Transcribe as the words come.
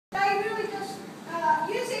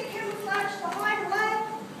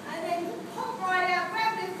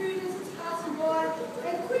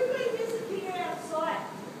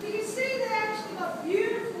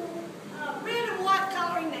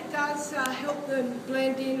help them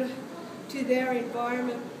blend in to their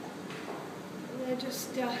environment. They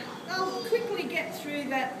just, they'll quickly get through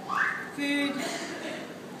that food. I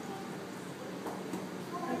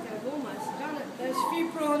think they've almost done it. Those few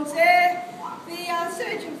prawns there. The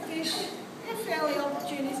surgeon fish, they're fairly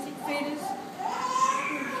opportunistic feeders.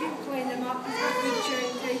 He'll clean them up. He's got good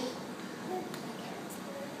chewing teeth.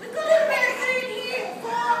 We've got a little bit of food here for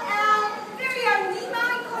our very own Nemo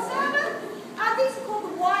in Coffs Harbour. These are called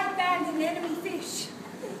the wide-band anemone fish.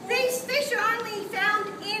 These fish are only found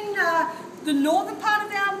in the northern part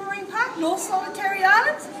of our marine park, North Solitary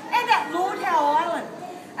Islands, and at Lord Howe Island.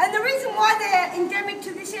 And the reason why they're endemic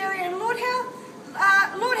to this area in Lord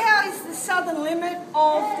Howe is the southern limit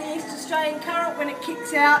of the East Australian current when it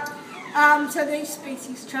kicks out. So these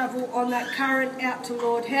species travel on that current out to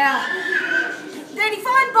Lord Howe. They're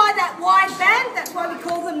defined by that wide band, that's why we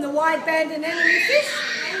call them the wide band anemone fish.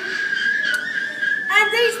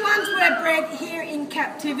 And these ones were bred here in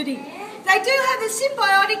captivity. They do have a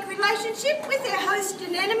symbiotic relationship with their host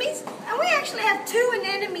anemones, and we actually have 2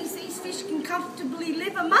 anemones these fish can comfortably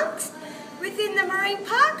live amongst within the marine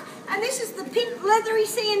park. And this is the pink leathery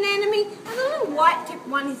sea anemone, and the little white-tipped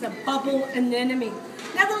one is a bubble anemone.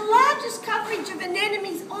 Now the largest coverage of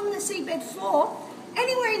anemones on the seabed floor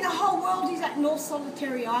anywhere in the whole world is at North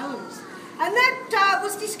Solitary Islands. And that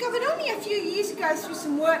was discovered only a few years ago through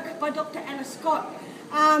some work by Dr. Anna Scott,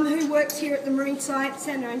 who works here at the Marine Science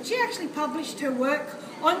Centre. And she actually published her work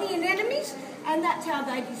on the anemones, and that's how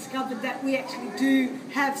they discovered that we actually do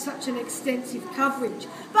have such an extensive coverage.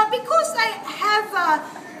 But because they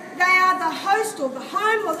are the host or the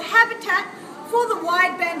home or the habitat for the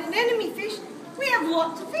wide-band anemone fish, we have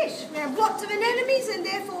lots of fish. We have lots of anemones and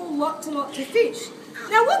therefore lots and lots of fish.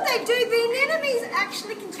 Now what they do, the anemones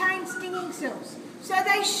actually contain stinging cells. So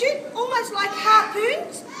they shoot almost like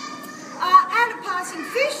harpoons at a passing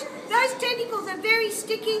fish. Those tentacles are very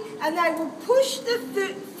sticky and they will push the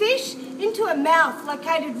fish into a mouth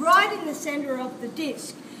located right in the centre of the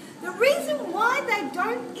disc. The reason why they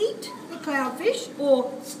don't eat the clownfish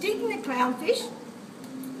or sting the clownfish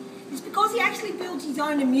is because he actually builds his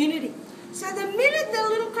own immunity. So the minute the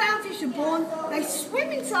little clownfish are born, they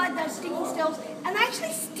swim inside those stinging cells and they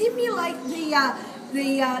actually stimulate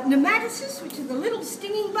the nematocysts, which are the little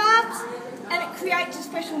stinging barbs, and it creates a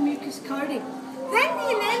special mucus coating. Then the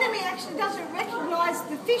anemone actually doesn't recognise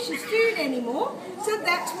the fish as food anymore, so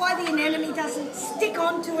that's why the anemone doesn't stick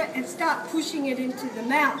onto it and start pushing it into the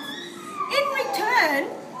mouth. In return,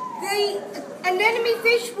 the anemone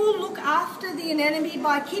fish will look after the anemone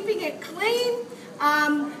by keeping it clean,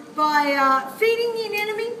 by feeding the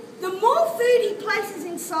anemone. The more food he places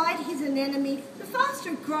inside his anemone, the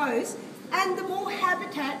faster it grows and the more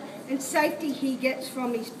habitat and safety he gets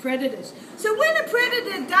from his predators. So when a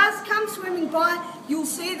predator does come swimming by, you'll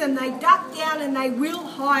see them, they duck down and they will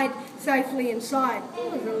hide safely inside.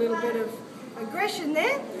 Oh, there's a little bit of aggression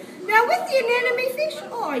there. Now with the anemone fish,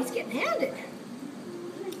 oh, he's getting hounded.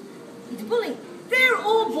 He's bullying. They're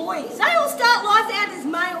all boys. They all start life out as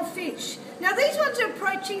male fish. Now these ones are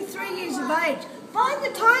approaching 3 years of age. By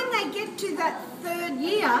the time they get to that 3rd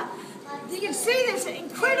year, you can see there's an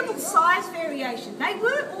incredible size variation. They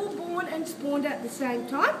weren't all born and spawned at the same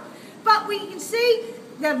time, but we can see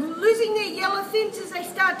they're losing their yellow fins as they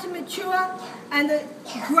start to mature and they're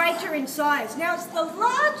greater in size. Now it's the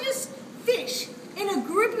largest fish in a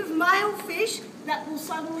group of male fish that will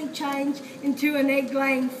suddenly change into an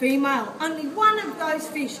egg-laying female. Only one of those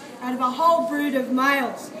fish out of a whole brood of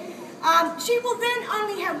males. She will then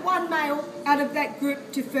only have one male out of that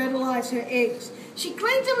group to fertilise her eggs. She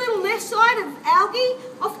cleans a little nest site of algae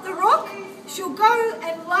off the rock. She'll go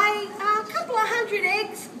and lay a couple of 100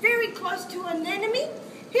 eggs very close to an anemone.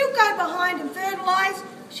 He'll go behind and fertilise.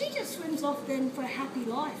 She just swims off then for a happy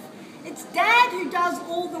life. It's Dad who does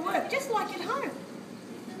all the work, just like at home.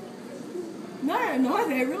 No,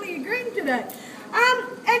 they're really agreeing today.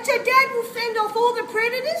 And so Dad will fend off all the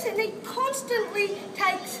predators and he constantly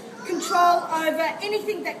takes control over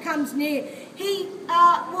anything that comes near. He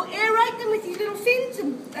will aerate them with his little fins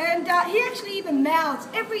and he actually even mouths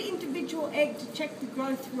every individual egg to check the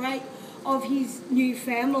growth rate of his new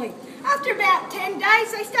family. After about 10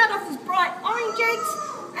 days, they start off as bright orange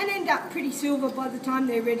eggs and end up pretty silver by the time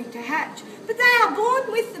they're ready to hatch. But they are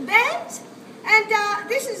born with the bands, and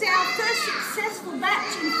this is our first successful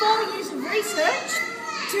batch in 4 years of research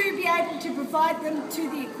to be able to provide them to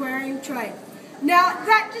the aquarium trade. Now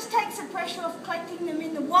that just takes the pressure off collecting them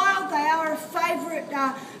in the wild. They are a favourite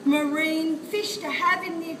marine fish to have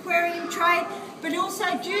in the aquarium trade, but also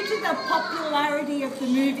due to the popularity of the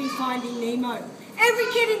movie Finding Nemo.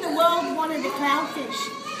 Every kid in the world wanted a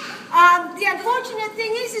clownfish. The unfortunate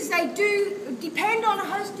thing is they do depend on a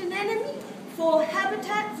host anemone for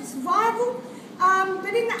habitat, for survival.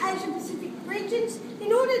 But in the Asia Pacific regions,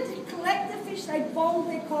 in order to collect the fish, they bomb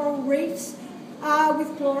their coral reefs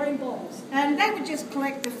with chlorine bombs. And they would just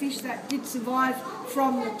collect the fish that did survive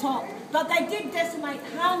from the top. But they did decimate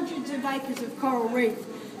hundreds of acres of coral reef.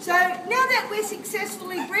 So now that we're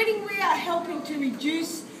successfully breeding, we are helping to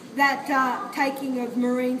reduce that taking of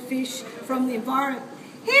marine fish from the environment.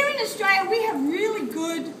 Here in Australia, we have really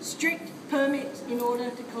good, strict permits in order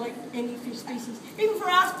to collect any fish species. Even for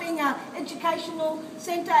us being an educational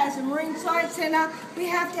centre, as a marine science centre, we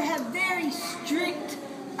have to have very strict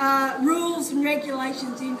rules and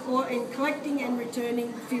regulations in collecting and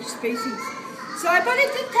returning fish species. But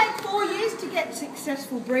it did take 4 years to get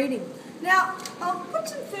successful breeding. Now, I'll put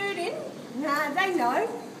some food in. Nah, they know.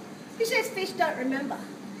 Who says fish don't remember?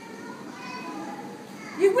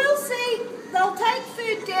 You will see they'll take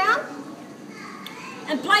food down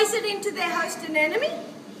and place it into their host anemone,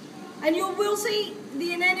 and you will see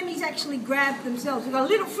the anemones actually grab themselves. We've got a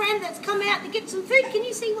little friend that's come out to get some food. Can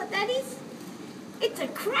you see what that is? It's a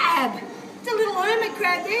crab. It's a little hermit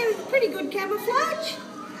crab there with pretty good camouflage.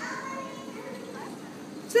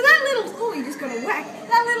 So that little, oh, he just got a whack.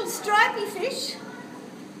 That little stripy fish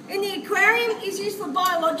in the aquarium is used for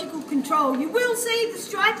biological control. You will see the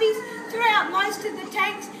stripies throughout most of the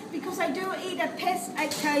tanks because they do eat a pest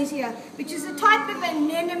acacia, which is a type of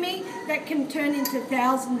anemone that can turn into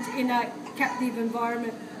thousands in a captive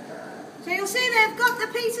environment. So you'll see they've got the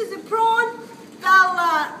pieces of prawn.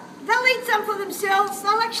 They'll eat some for themselves.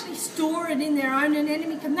 They'll actually store it in their own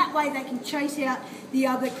anemone, and that way they can chase out the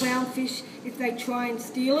other clownfish if they try and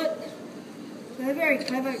steal it. So they're very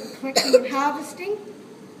clever at collecting and harvesting.